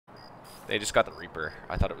They just got the Reaper.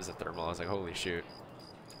 I thought it was a thermal. I was like, holy shoot.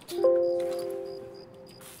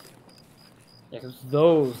 Yeah, because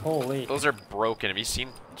those, holy. Those are broken. Have you seen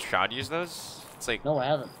Shroud use those? It's like, No, I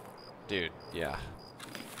haven't. dude, yeah.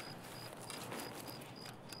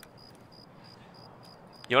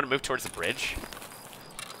 You want to move towards the bridge?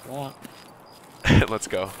 Go on. Let's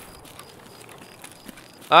go.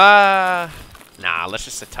 Nah, let's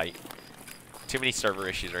just sit tight. Too many server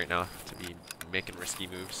issues right now to be making risky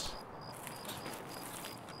moves.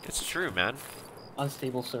 It's true, man.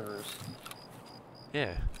 Unstable servers.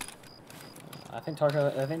 Yeah. I think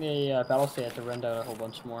Tarkov. I think the battle state had to rend out a whole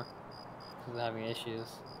bunch more because of having issues.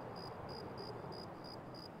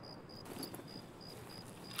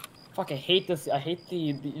 Fuck! I hate this. I hate the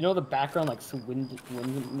you know the background like some wind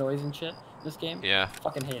noise and shit. This game. Yeah.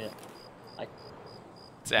 Fucking hate it. Like.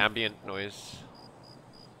 It's ambient noise.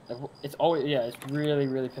 Like it's always it's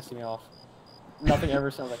really pissing me off. Nothing ever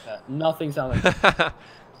sounds like that. Nothing sounds like that.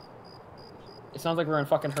 It sounds like we're in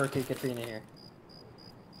fucking Hurricane Katrina here.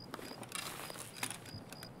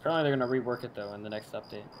 Apparently they're gonna rework it though in the next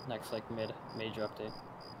update. Next like major update.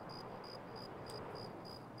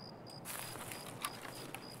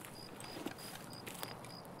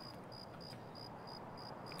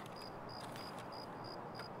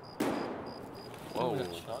 Whoa.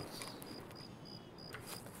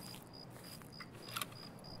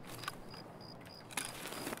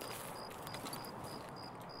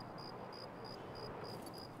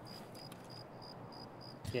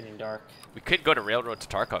 It's getting dark. We could go to Railroad to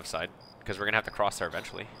Tarkov side, because we're going to have to cross there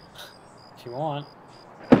eventually. If you want.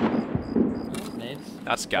 Nades.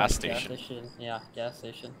 That's gas station. Gas station. Yeah, gas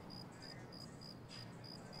station.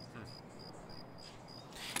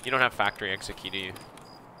 You don't have factory exit key, do you?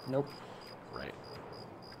 Nope. Right.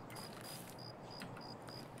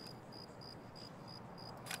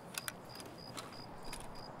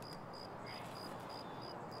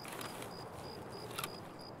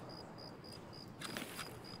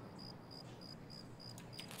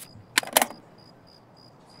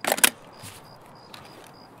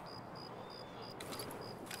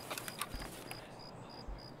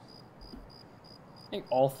 I think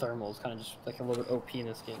all thermals kind of just like a little bit OP in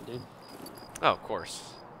this game, dude. Oh, of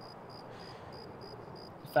course.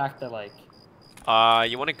 The fact that like.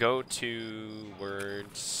 You want to go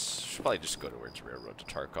towards... Should probably just go towards Railroad to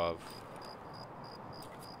Tarkov.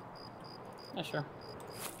 Yeah, sure.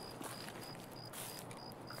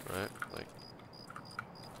 Right, like...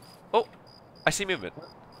 Oh! I see movement.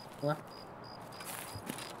 Where?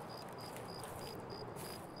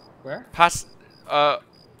 Where? Past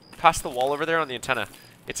the wall over there on the antenna.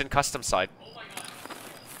 It's in custom side.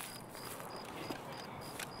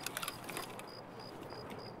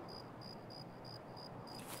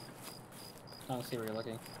 I don't see where you're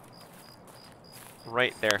looking.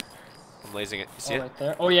 Right there. I'm lasing it. You see it? Right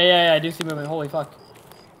there. Oh yeah, I do see movement. Holy fuck.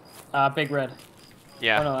 Big red.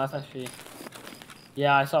 Yeah. Oh no, that's actually.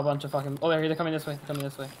 Yeah, I saw a bunch of fucking. Oh, they're coming this way. They're coming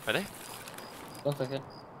this way. Are they? Looks like it.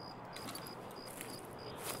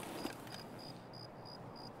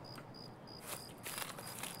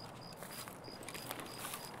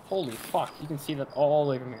 Holy fuck! You can see that all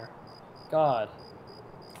the way from here. God.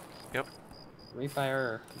 Yep. Refire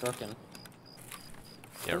or broken.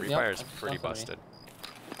 Yeah, Oh, Refire's yep, pretty somebody. busted.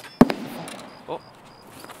 Oh.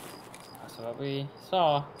 That's what we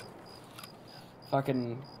saw.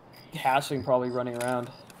 Fucking hatchling probably running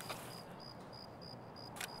around.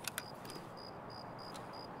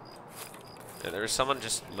 Yeah, there was someone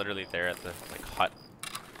just literally there at the like hut.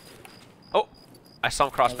 Oh! I saw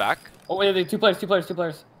him cross back. Oh wait, two players.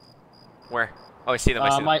 Where? Oh, I see them, I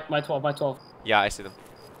see them. My 12. Yeah, I see them.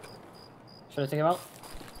 Should I take him out?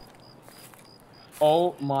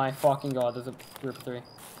 Oh my fucking god, there's a group of 3.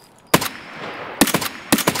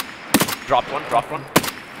 Dropped one.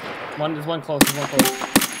 There's one close.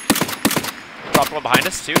 Dropped one behind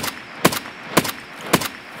us, too.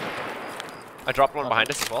 I dropped one behind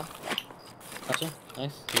us as well. Gotcha.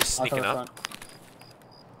 Nice. He's sneaking up. Front.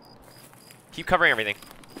 Keep covering everything.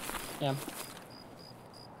 Yeah.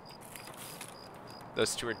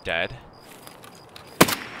 Those 2 are dead.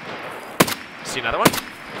 See another one?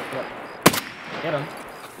 Yep. Get him.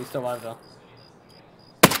 He's still alive though.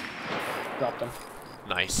 Dropped him.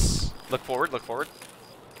 Nice. Look forward.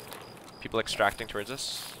 People extracting towards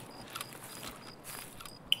us.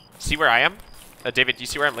 See where I am? David, do you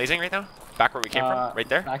see where I'm lasing right now? Back where we came from? Right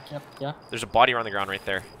there? Back, yep, yeah. There's a body around the ground right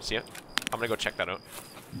there. See it? I'm gonna go check that out.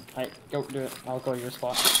 Alright, go do it. I'll go to your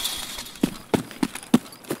spot.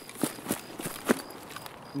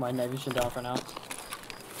 My night vision down for now.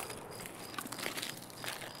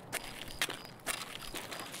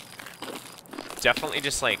 Definitely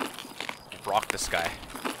just like rock this guy.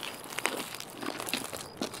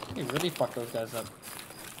 You really fucked those guys up.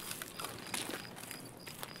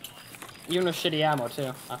 Even with shitty ammo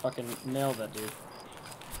too. I fucking nailed that dude.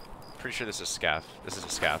 Pretty sure this is scav. This is a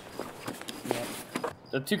scav. Yeah.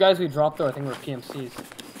 The two guys we dropped though, I think were PMCs.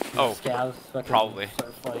 Oh, Scavs fucking probably.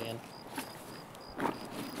 started flooding in.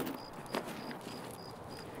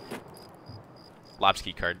 Labs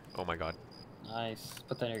key card. Oh my god. Nice.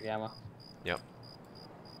 Put that in your gamma. Yep.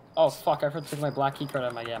 Oh fuck, I forgot to take my black key card out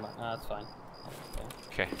of my gamma. That's fine.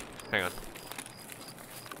 Okay, hang on.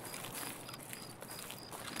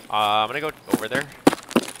 I'm gonna go over there.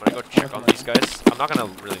 I'm gonna go check on these guys. I'm not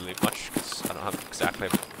gonna really leave much because I don't have exactly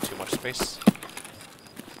too much space.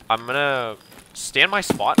 I'm gonna stay in my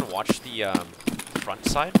spot and watch the front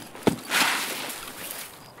side.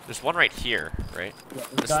 There's one right here, right? Yeah,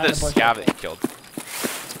 this is the scav that you killed.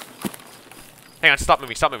 Hang on, stop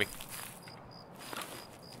moving, stop moving.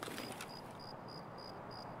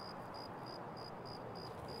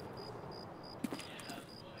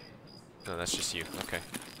 No, that's just you. Okay.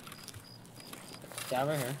 Scav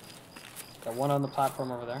right here. Got one on the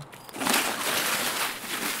platform over there.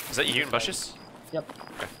 Is that you in bushes? Yep.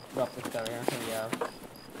 Okay. Drop this guy here. Here we have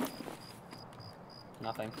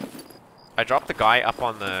nothing. I dropped the guy up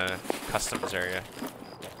on the customs area.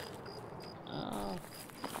 Oh.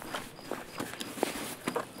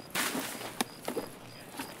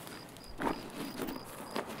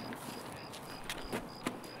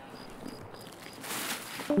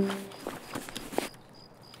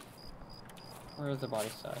 Where is the body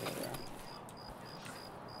side over there?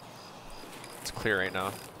 It's clear right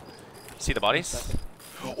now. See the bodies?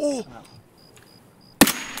 Yeah. Oh!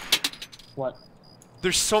 What?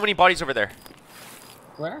 There's so many bodies over there.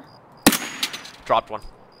 Where? Dropped one.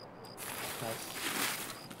 Nice.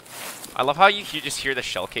 I love how you just hear the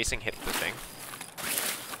shell casing hit the thing.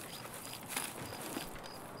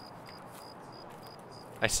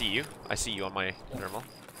 I see you. I see you on my thermal.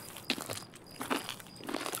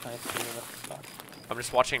 Nice. Fuck. I'm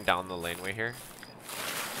just watching down the laneway here.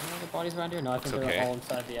 Are the bodies around here? No, I think It's they're okay. all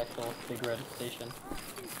inside the actual Big Red station.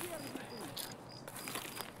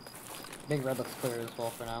 Big Red looks clear as well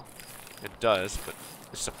for now. It does, but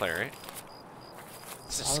it's a player, right?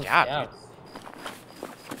 This is Oh, scav, dude.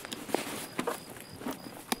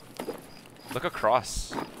 Look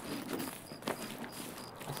across.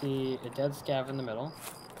 I see a dead scav in the middle.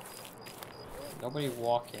 Nobody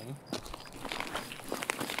walking.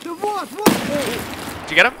 Did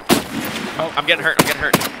you get him? Oh. I'm getting hurt. I'm getting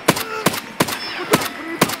hurt.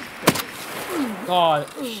 God,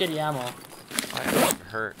 shitty ammo. I am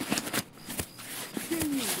hurt.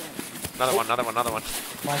 Another one. Another one. Another one.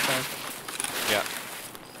 My side. Yeah.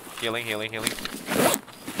 Healing. Healing. Healing.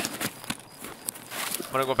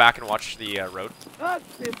 I'm gonna go back and watch the road. Yeah.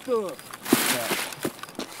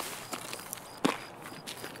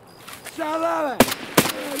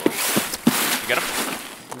 You get him?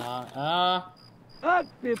 Nah. Nope.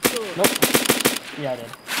 Yeah, I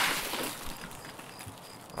did.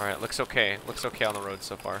 All right. Looks okay. Looks okay on the road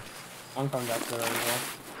so far. I'm coming back to the road as well.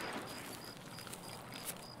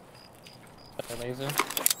 The laser.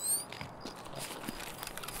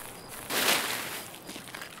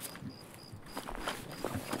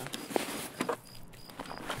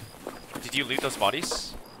 Did you loot those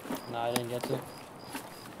bodies? No, I didn't get to.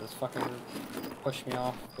 This fucking pushed me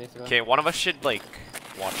off, basically. Okay, one of us should like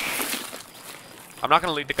watch. I'm not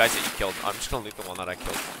gonna loot the guys that you killed. I'm just gonna loot the one that I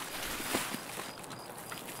killed.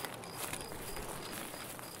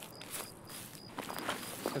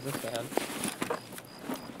 Let's get this guy ahead.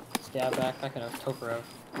 Stab backpack and a Toporov.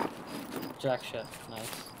 Jack shit. Nice.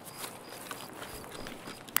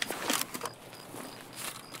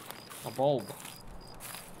 A bulb.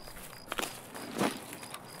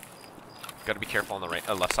 Gotta be careful on the right,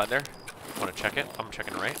 left side there. Want to check it? I'm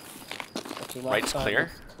checking right. What's your left Right's side? clear.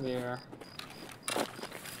 Looks clear.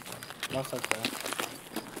 Left side's clear.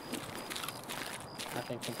 I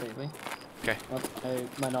think completely. Okay. Oh,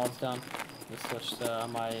 my nod's down. We switched to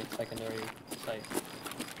my secondary site.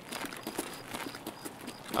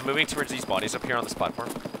 I'm moving towards these bodies up here on this platform.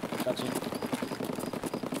 Gotcha.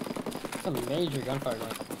 Some major gunfire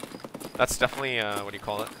going. That's definitely, what do you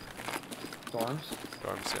call it? Dorms?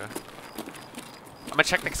 Dorms, yeah. I'm gonna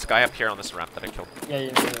check this guy up here on this ramp that I killed. Yeah,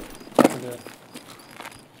 you can do it. You can do it.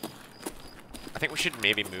 I think we should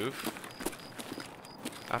maybe move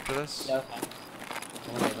after this. Yeah, that's fine.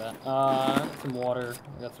 Don't worry about that. I got some water.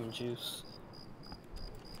 I got some juice.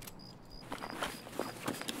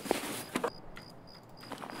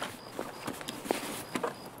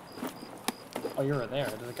 Oh, you were there.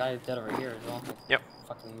 There's a guy dead over here as well. Yep.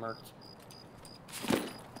 Fucking murked.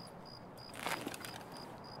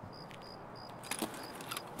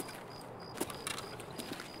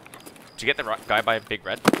 Did you get the guy by Big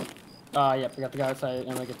Red? Yep, we got the guy outside,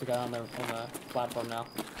 and we get the guy on the platform now.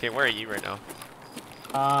 Okay, where are you right now?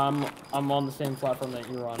 I'm on the same platform that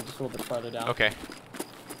you were on, just a little bit farther down. Okay.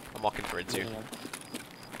 I'm walking towards you.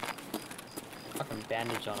 Fucking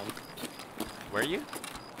bandage on him. Where are you?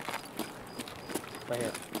 Right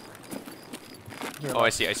here. Oh, I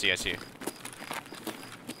see.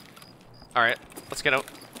 Alright, let's get out.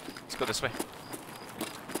 Let's go this way.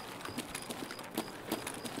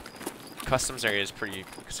 Customs area is pretty...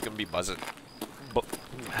 It's gonna be buzzing.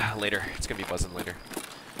 Later. It's gonna be buzzing later.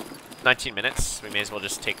 19 minutes. We may as well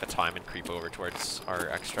just take the time and creep over towards our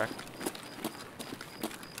extract.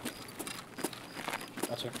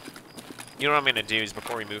 Gotcha. You know what I'm gonna do is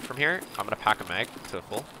before we move from here, I'm gonna pack a mag to the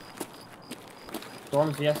full.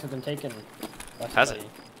 Storm's VX has been taken. Has it?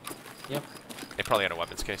 Yep. They probably had a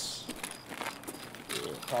weapons case.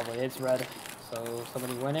 Yeah, probably. It's red. So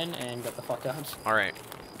somebody went in and got the fuck out. Alright.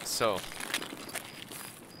 So.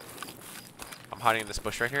 I'm hiding in this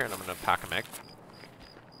bush right here and I'm gonna pack a mag.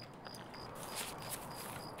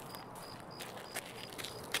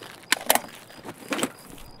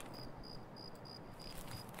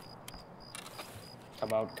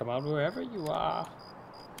 Come out wherever you are.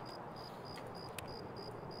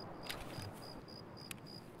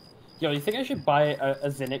 Yo, you think I should buy a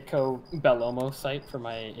Zenitco Bellomo sight for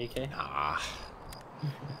my AK? Nah.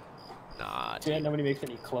 Nah, dude. Yeah, nobody makes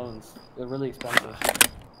any clones. They're really expensive.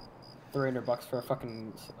 $300 for a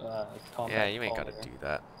fucking combat. Yeah, you ain't gotta do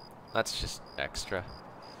that. That's just extra.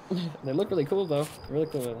 They look really cool though. Really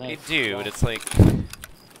cool. They do, but it's like...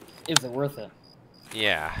 Is it worth it?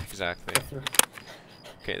 Yeah, exactly.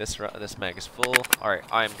 Okay, this mag is full. Alright,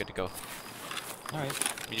 I am good to go. Alright.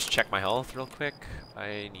 Let me just check my health real quick.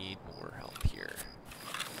 I need more help here.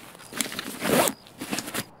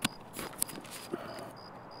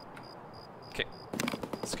 Okay,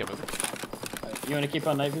 let's get moving. Right, you want to keep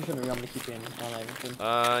on night vision, or you want me to keep you on night vision?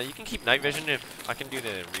 You can keep night vision if I can do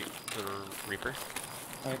the Reaper.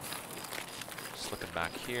 Alright. Just looking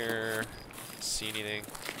back here. Don't see anything.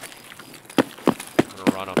 I'm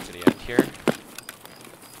gonna run up to the end here.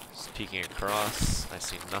 Just peeking across. I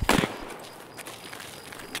see nothing.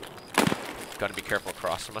 Gotta be careful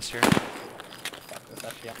across from us here.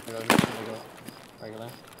 Actually, yeah, we're gonna go regular.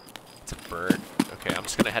 It's a bird. Okay, I'm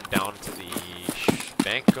just gonna head down to the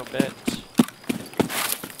bank a bit.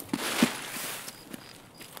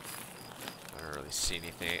 I don't really see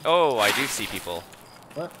anything. Oh, I do see people.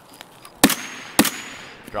 What?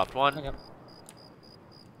 Dropped one. Okay.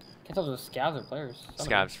 Can't tell if those scabs or players.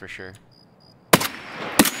 Scabs for sure.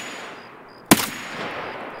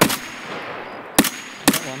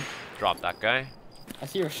 One. Drop that guy. I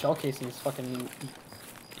see your shell casings fucking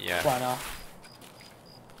flying off.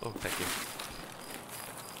 Oh, thank you.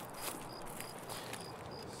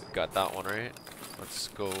 Got that one right. Let's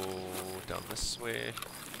go down this way.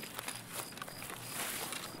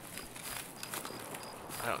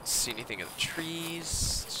 I don't see anything in the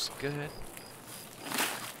trees. It's good.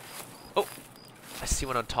 Oh, I see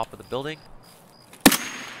one on top of the building.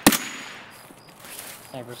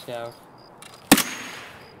 Sniper scout.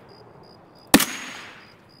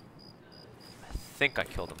 I think I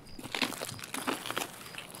killed him.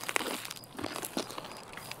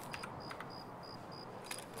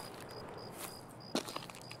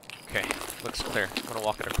 Okay, looks clear. I'm gonna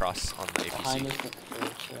walk it across on the APC.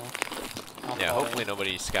 Yeah, hopefully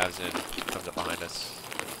nobody scavs in, comes up behind us.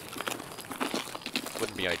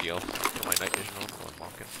 Wouldn't be ideal. Put my night vision on while I'm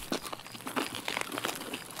walking.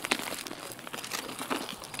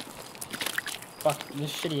 Fuck,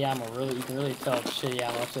 this shitty ammo, really, you can really tell it's shitty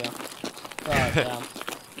ammo too. God damn.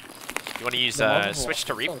 You wanna use, switch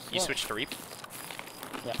to Reap? You switch to Reap?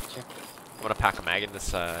 Yeah, sure. I'm gonna pack a mag in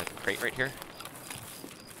this, crate right here.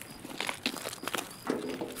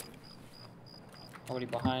 Nobody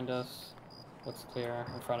behind us. Looks clear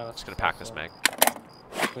in front of us. Just gonna pack this mag.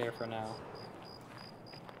 Clear for now.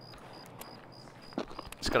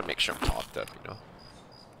 Just gotta make sure I'm topped up, you know.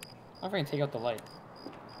 I don't know if I can take out the light.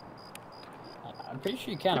 I'm pretty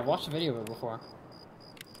sure you can. I've watched a video of it before.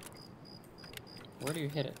 Where do you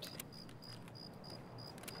hit it?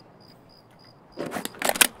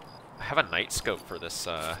 I have a night scope for this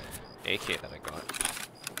AK that I got.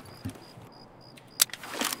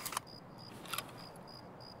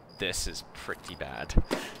 This is pretty bad.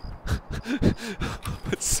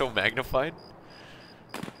 It's so magnified.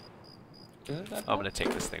 I'm gonna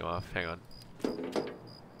take this thing off. Hang on.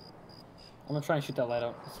 I'm gonna try and shoot that light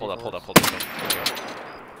out. Hold up.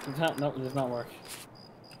 No, it does not work.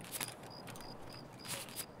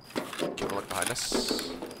 Do you wanna look behind us?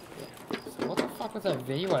 So what the fuck was that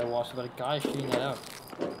video I watched about a guy shooting that out?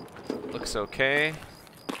 Looks okay.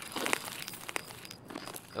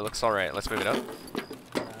 It looks alright. Let's move it up.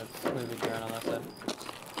 Yeah, it's clearly Garen on that side.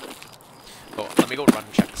 Oh, let me go run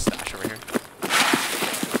and check the stash over here.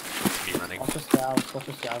 It's me running. Watch the scouts up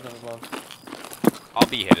above. I'll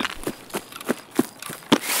be hidden.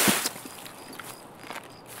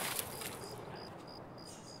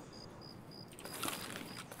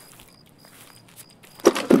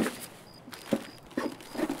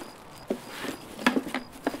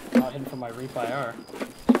 Not hidden from my Reap IR.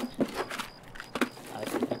 I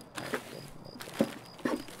see that. Alright, good.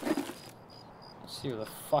 Let's see who the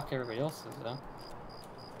fuck everybody else is, though.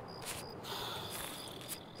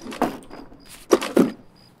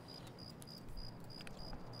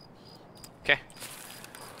 Okay.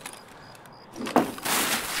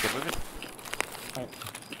 Let's get moving. Alright.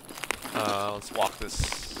 Let's walk this.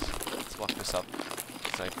 Let's walk this up.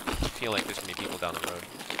 Cause I feel like there's gonna be people down the road.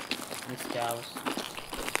 These scouts.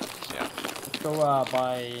 Yeah. Let's go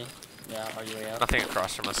by. Yeah, are you out? Nothing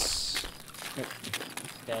across from us. Nope.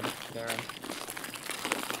 Dead. Garen.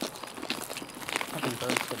 Fucking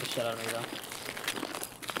birds did the shit out of me though.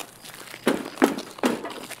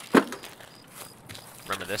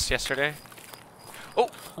 Remember this yesterday? Oh!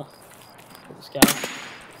 Huh. The scout.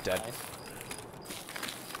 Dead. Nice.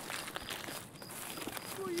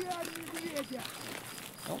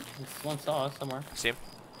 Oh, this one saw us somewhere. See him?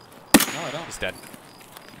 No, I don't. He's dead. Nice.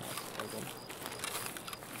 Very good.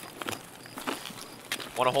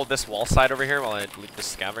 Want to hold this wall side over here while I loot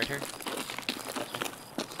this scav right here?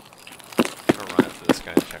 I'm gonna run after this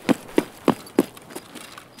guy and check him.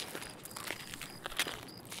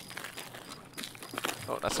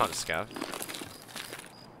 Oh, that's not a scav.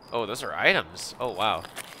 Oh, those are items. Oh, wow.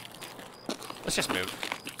 Let's just move.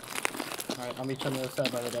 Alright, I'll meet you on the other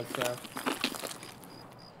side by the dead scout.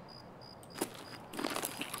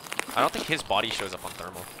 I don't think his body shows up on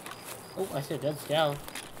thermal. Oh, I see a dead scout.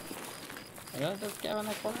 I got a dead scout in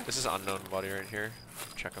that corner? This is unknown body right here.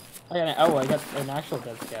 Check him. I got an actual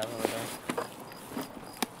dead scout over there.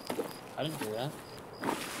 I didn't do that.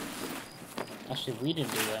 Actually, we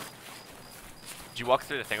didn't do that. Did you walk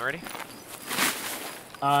through the thing already?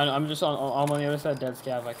 I'm just on the other side, dead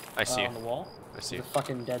scav, like I see. on the wall. I see. There's a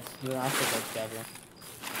fucking there's an actual dead scav here.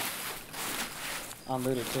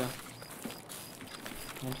 Unlooted too.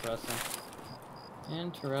 Interesting.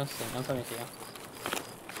 Interesting. I'm coming to you.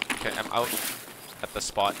 Okay, I'm out at the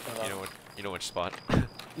spot. Hello. You know which spot.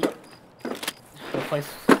 Yep. The place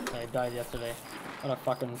I died yesterday. What a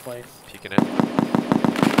fucking place. Peeking in.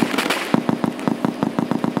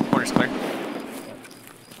 Corner's clear. Yep.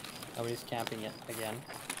 Nobody's camping it again.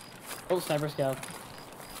 Oh, sniper scout.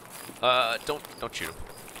 Don't shoot him.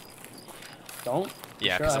 Don't?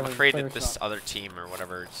 Yeah, Sure, because I I'm would afraid clear that this shot. other team or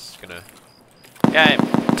whatever is gonna. Yeah,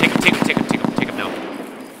 take him now.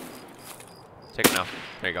 Take him now.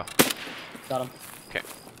 There you go. Got him. Okay.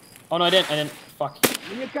 Oh no, I didn't. Fuck.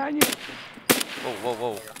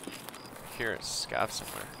 Whoa. Here, it's scav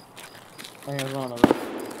somewhere. I think there's one on the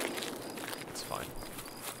roof. It's fine.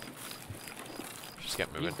 Just get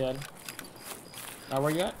He's moving. dead.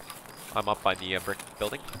 Where you at? I'm up by the brick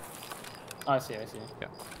building. Oh, I see. Yeah.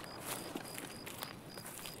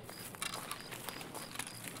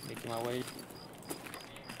 Making my way.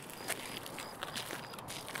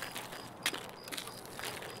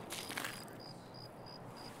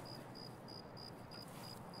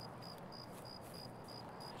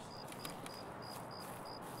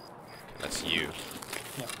 That's you.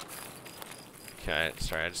 Yeah. Okay,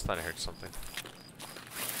 sorry, I just thought I heard something.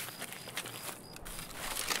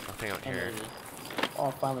 Nothing out here.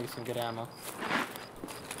 Oh, finally some good ammo.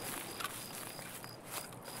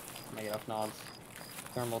 Make it off nods.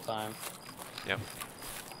 Thermal time. Yep.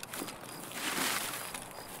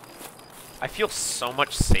 I feel so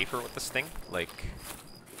much safer with this thing. Like,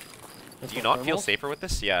 do you not feel safer with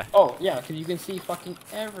this? Yeah. Oh, yeah, because you can see fucking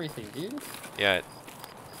everything, dude. Yeah.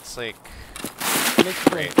 It's like. It makes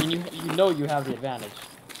it great. And you know you have the advantage.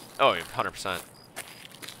 Oh, 100%.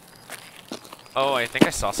 Oh, I think I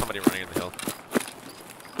saw somebody running in the hill.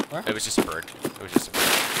 Where? It was just a bird. It was just a bird.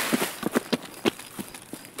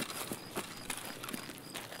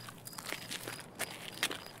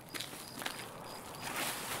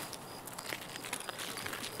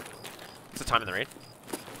 What's the time in the raid?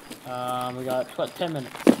 We got, what, 10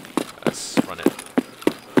 minutes. Let's run it.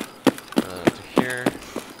 To here.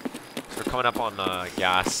 So we're coming up on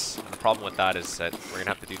gas. And the problem with that is that we're going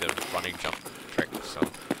to have to do the running jump trick, so.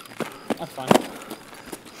 That's fine.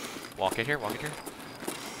 Walk it here, walk it here.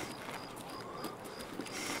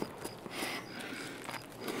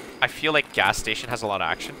 I feel like gas station has a lot of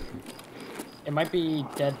action. It might be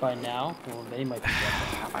dead by now. Well, they might be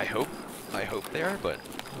dead by now. I hope. I hope they are, but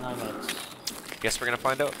Not much. guess we're gonna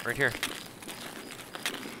find out right here.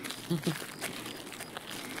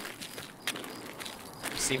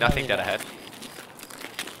 See nothing dead ahead.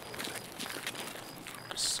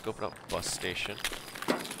 Scoping up bus station.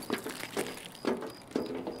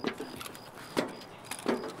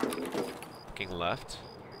 Looking left.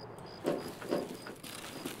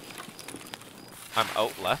 I'm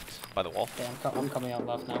out left by the wall. Okay, I'm coming out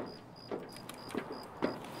left now.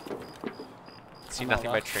 See I'm nothing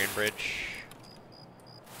out by left. train bridge.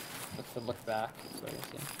 Let's look back so I can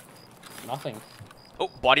see. Nothing. Oh,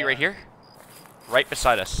 body right here. Right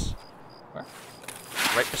beside us. Where?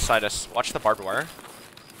 Right beside us. Watch the barbed wire.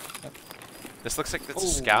 Yep. This looks like it's Ooh, a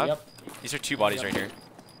scab. Yep. These are two bodies right here.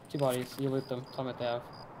 2 bodies. You loot them. Tell me what they have.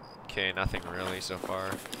 Okay, nothing really so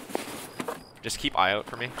far. Just keep eye out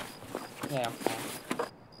for me. Yeah, I'm fine.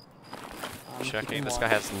 Checking. keeping This watch. guy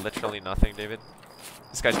has literally nothing, David.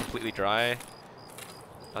 This guy's completely dry.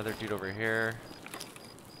 Other dude over here.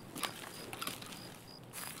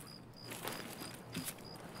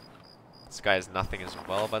 This guy has nothing as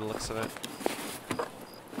well by the looks of it.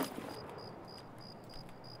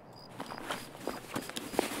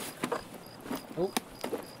 Oh.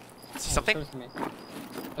 See something? I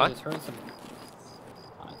Huh? just heard somebody.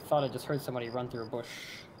 I thought I just heard somebody run through a bush.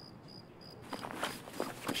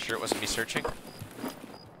 Sure it wasn't me searching?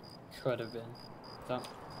 Could have been. So,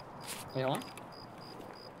 wait, hold on.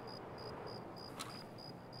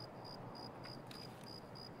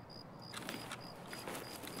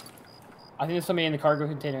 I think there's somebody in the cargo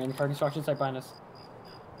container in the car construction site behind us.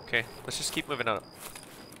 Okay, let's just keep moving up.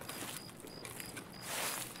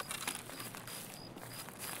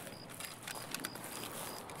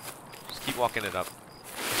 Just keep walking it up.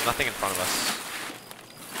 There's nothing in front of us.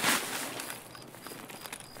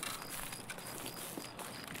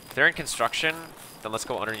 If they're in construction, then let's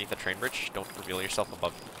go underneath the train bridge. Don't reveal yourself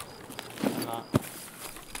above. I'm not.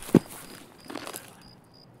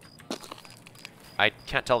 I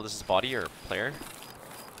can't tell if this is body or player.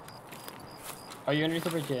 Are you underneath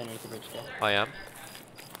the bridge? Yeah, underneath the bridge. Yeah. I am.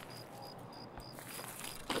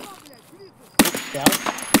 Down.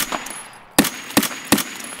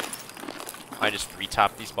 I just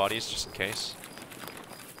re-tap these bodies just in case.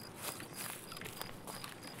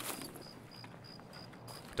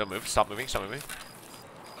 Don't move. Stop moving. Stop moving.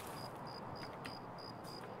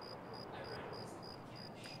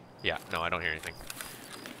 Yeah, no, I don't hear anything.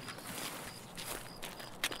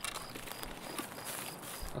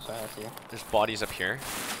 Oh, sorry, I see you. There's bodies up here.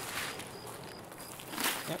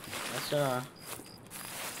 Yep, yes there are.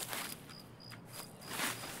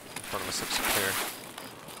 In front of us looks clear.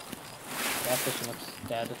 Gas station looks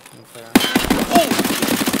dead and clear.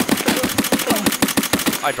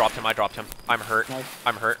 I dropped him. I dropped him. I'm hurt. Nice.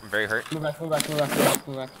 I'm hurt. I'm very hurt. Move back, move back, move back, move back,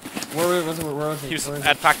 move back. Where was he? He was Where is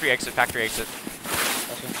at factory exit. Factory exit.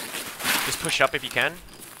 Gotcha. Just push up if you can.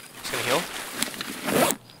 Just gonna heal.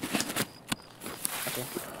 Gotcha.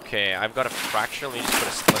 Okay, I've got a fracture. Let me just put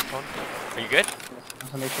a splint on. Are you good?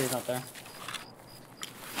 So make sure he's not there.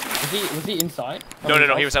 Was he inside? No, no,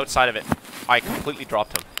 no. He was outside of it. I completely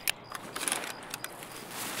dropped him.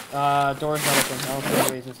 Door's not open. I don't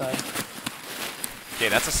think he's inside. Okay,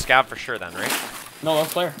 that's a scab for sure then, right? No,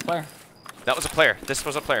 that's player. Player. That was a player. This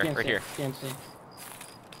was a player TMC, right here. TMC.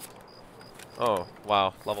 Oh,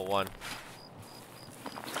 wow. Level 1.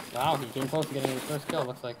 Wow, he came close to getting his first kill,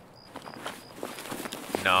 looks like.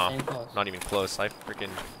 No, Came close. not even close. I freaking...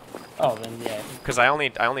 Oh, then yeah. Because I only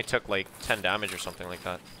took like 10 damage or something like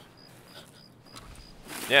that.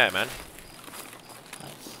 Yeah, man.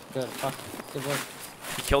 Nice. Good. Fuck. Good work.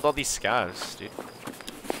 He killed all these scavs, dude.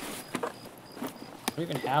 What do you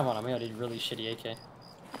even have on him? He had a really shitty AK.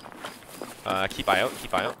 Keep eye out.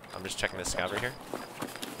 Keep eye out. I'm just checking this scav right here.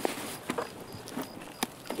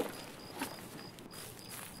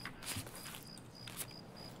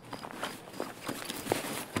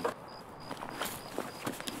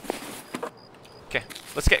 Okay,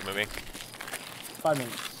 let's get moving. 5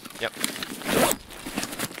 minutes. Yep.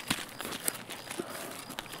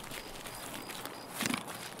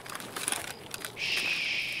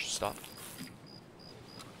 Shh. Stop.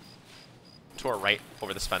 To our right,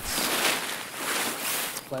 over this fence.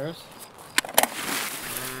 Players?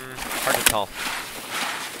 Hard to tell.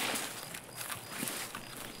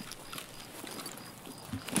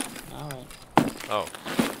 Alright. Oh.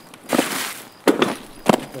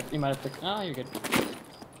 You might have to. Oh, you're good.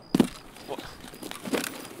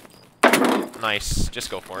 Nice. Just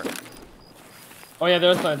go for it. Oh, yeah,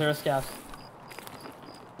 there's scavs.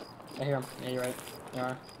 I hear him. Yeah, you're right. There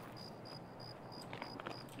are.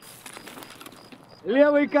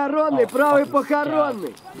 Левый коронный, Oh, правый fucking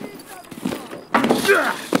похоронный.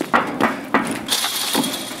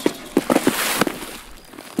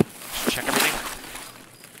 Check everything.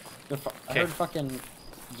 I heard fucking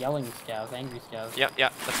yelling scavs, angry scavs. Yeah,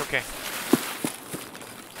 yeah, that's okay.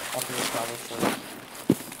 Off of the travel force.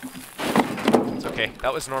 It's okay.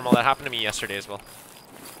 That was normal. That happened to me yesterday as well.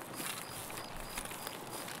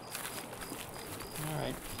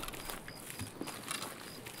 Alright.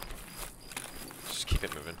 Just keep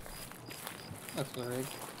it moving. That's the rig.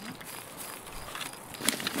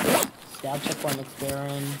 Scav checkpoint looks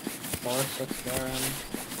barren. Forest looks barren.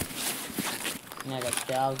 And I got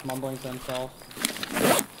scavs mumbling to himself.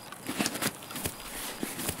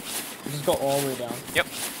 Just go all the way down. Yep.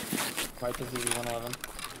 Right to ZV-111.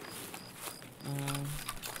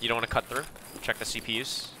 You don't want to cut through? Check the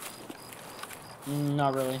CPUs?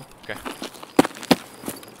 Not really. Okay.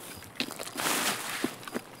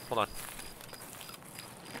 Hold on.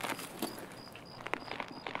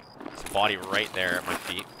 There's a body right there at my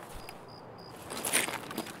feet.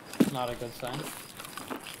 Not a good sign.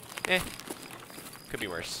 Eh. Could be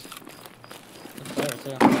worse. It's a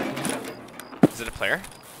player too. Is it a player?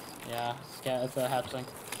 Yeah, it's a hatchling.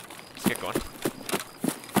 Let's get going.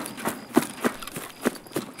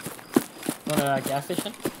 Go to a gas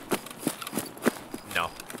station? No.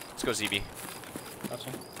 Let's go ZB. Gotcha.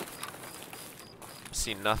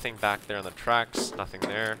 See nothing back there on the tracks. Nothing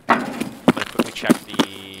there. I'm gonna quickly check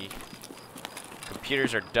the...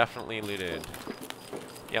 Computers are definitely looted.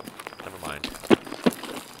 Yep. Never mind.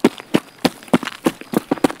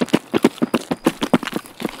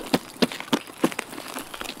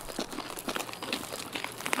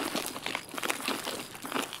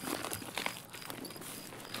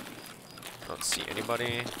 Don't see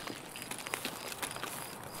anybody.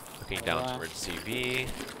 Looking down towards CV.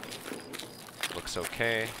 Looks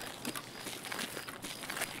okay.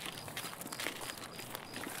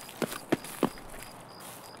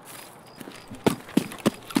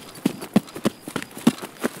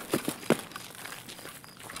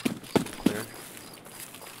 Clear.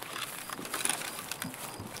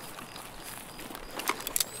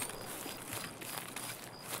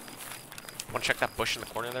 Want to check that bush in the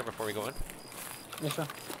corner there before we go in? Yeah, sure.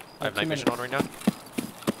 I have night vision on right now.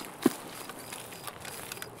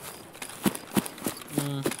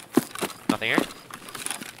 Nothing here?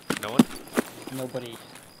 No one? Nobody.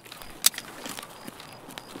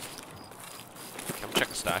 Come check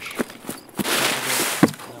the stash. No,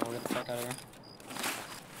 we'll get the fuck out of here.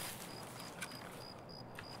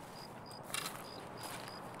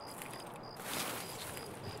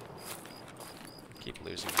 Keep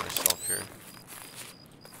losing myself here.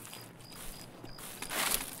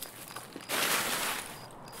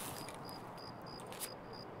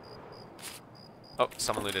 Oh,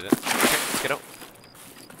 someone looted it. Okay, let's get out.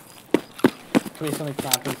 Please somebody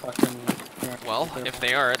camping fucking here. Well, if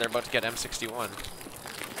they are, they're about to get M61.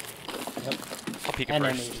 Yep. I'll peek it And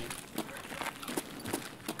first. M80.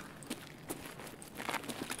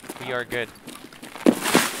 We are good.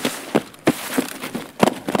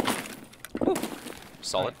 Woo.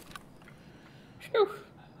 Solid. Phew.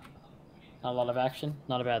 Not a lot of action.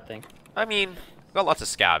 Not a bad thing. I mean, we got lots of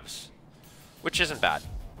scabs, which isn't bad.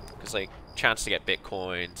 Because, like, chance to get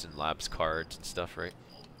bitcoins and labs cards and stuff, right?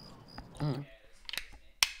 Mm.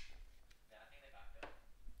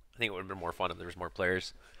 I think it would have been more fun if there was more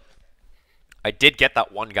players. I did get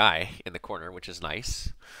that one guy in the corner, which is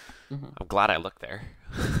nice. I'm glad I looked there.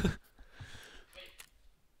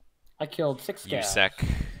 I killed 6 scavs. USEC,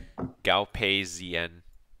 Gao Pei ZN,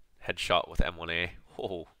 headshot with M1A.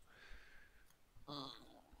 Oh.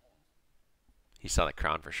 He saw the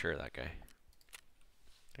crown for sure, that guy.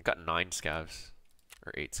 I got 9 scavs.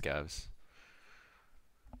 Or 8 scavs.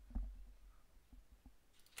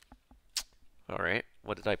 Alright,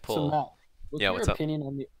 what did I pull? So Matt, what's your what's up? opinion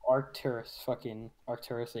on the Arcturus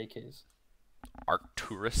AKs?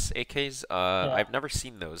 Arcturus AKs? Yeah. I've never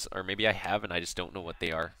seen those. Or maybe I have and I just don't know what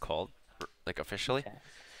they are called. Like, officially. Okay.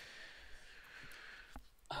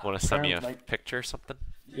 Want to send me a Like, picture or something?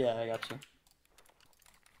 yeah, I got you.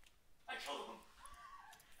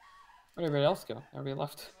 Where'd everybody else go? Everybody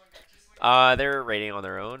left. They're raiding on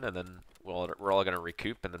their own, and then we're all gonna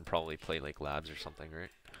recoup, and then probably play like labs or something,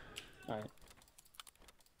 right? Alright.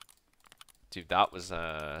 Dude, that was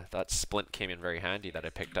that splint came in very handy that I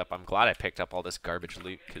picked up. I'm glad I picked up all this garbage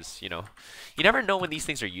loot, because you know, you never know when these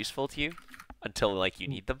things are useful to you until like you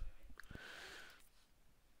need them.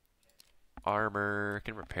 Armor,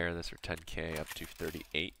 can repair this for 10k up to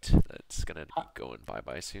 38. That's gonna be going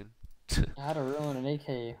bye-bye soon. How to ruin an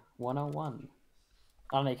AK 101.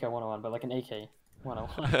 Not an AK 101, but like an AK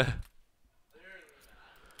 101.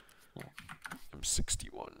 I'm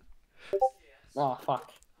 61. Oh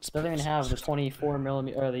fuck! Doesn't even have the 24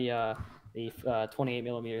 millimeter or the 28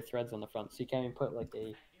 millimeter threads on the front, so you can't even put like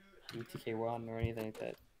a UTK1 or anything like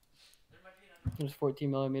that. There's 14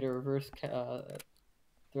 millimeter reverse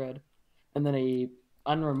thread, and then a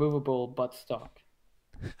unremovable buttstock.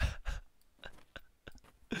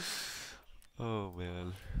 Oh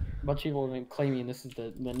man. A bunch of people have been claiming this is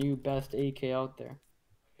the new best AK out there,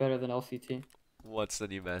 better than LCT. What's the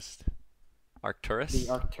new best? The Arcturus?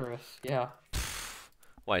 Arcturus, yeah.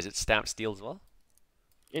 Why is it stamped steel as well?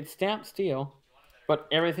 It's stamped steel, but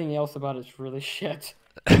everything else about it's really shit.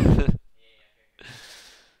 There's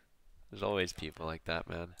always people like that,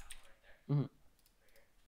 man. Mm-hmm.